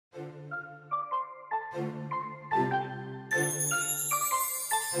I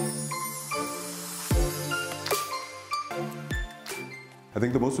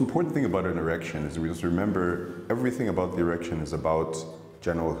think the most important thing about an erection is we just remember everything about the erection is about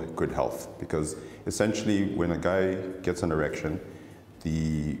general good health, because essentially when a guy gets an erection,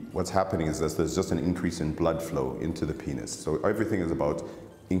 what's happening is that there's just an increase in blood flow into the penis. So everything is about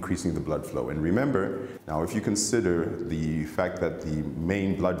increasing the blood flow. And remember, now if you consider the fact that the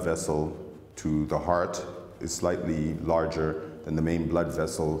main blood vessel to the heart is slightly larger than the main blood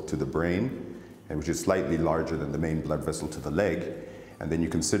vessel to the brain, and which is slightly larger than the main blood vessel to the leg, and then you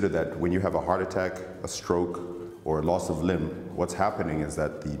consider that when you have a heart attack, a stroke, or a loss of limb, what's happening is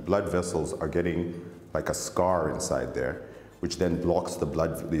that the blood vessels are getting like a scar inside there, which then blocks the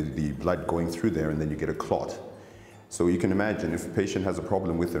blood going through there, and then you get a clot. So you can imagine if a patient has a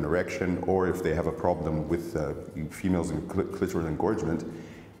problem with an erection, or if they have a problem with females in clitoral engorgement,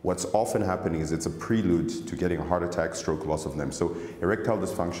 what's often happening is it's a prelude to getting a heart attack, stroke, loss of limb. So erectile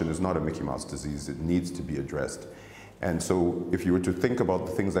dysfunction is not a Mickey Mouse disease. It needs to be addressed. And so if you were to think about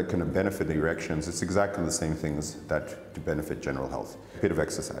the things that can benefit the erections, it's exactly the same things that benefit general health. A bit of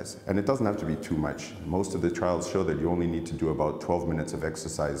exercise. And it doesn't have to be too much. Most of the trials show that you only need to do about 12 minutes of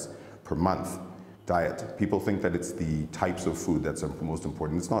exercise per month. Diet. People think that it's the types of food that's most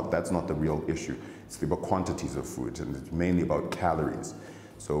important. It's not. That's not the real issue. It's about quantities of food, and it's mainly about calories.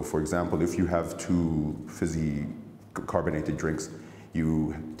 So for example, if you have 2 fizzy carbonated drinks,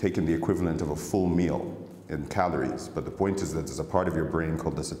 you take in the equivalent of a full meal in calories, but the point is that there's a part of your brain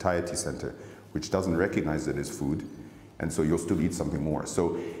called the satiety center, which doesn't recognize it as food, and so you'll still eat something more.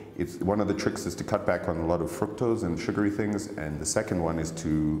 So it's one of the tricks is to cut back on a lot of fructose and sugary things, and the second one is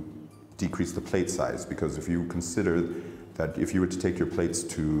to decrease the plate size, because if you consider that if you were to take your plates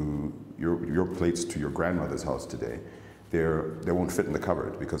to your plates to your grandmother's house today, they won't fit in the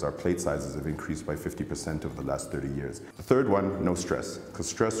cupboard because our plate sizes have increased by 50% over the last 30 years. The third one, no stress, because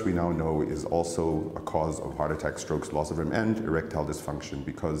stress we now know is also a cause of heart attacks, strokes, loss of limb, and erectile dysfunction,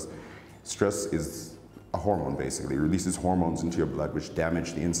 because stress is a hormone basically. It releases hormones into your blood which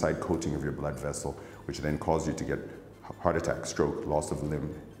damage the inside coating of your blood vessel, which then cause you to get heart attack, stroke, loss of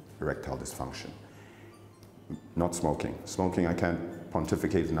limb, erectile dysfunction. Not smoking. Smoking, I can't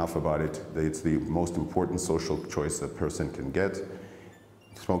pontificate enough about it. It's the most important social choice a person can get.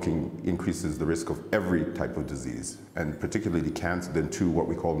 Smoking increases the risk of every type of disease, and particularly cancer, then to what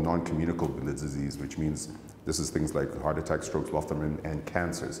we call non-communicable disease, which means this is things like heart attacks, strokes, loss of limb, and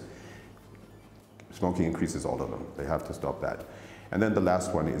cancers. Smoking increases all of them. They have to stop that. And then the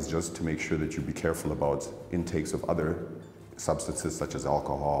last one is just to make sure that you be careful about intakes of other substances such as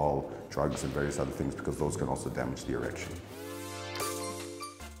alcohol, drugs, and various other things, because those can also damage the erection.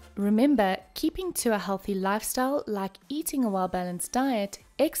 Remember, keeping to a healthy lifestyle like eating a well-balanced diet,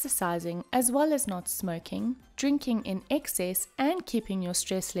 exercising as well as not smoking, drinking in excess, and keeping your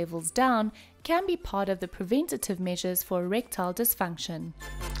stress levels down can be part of the preventative measures for erectile dysfunction.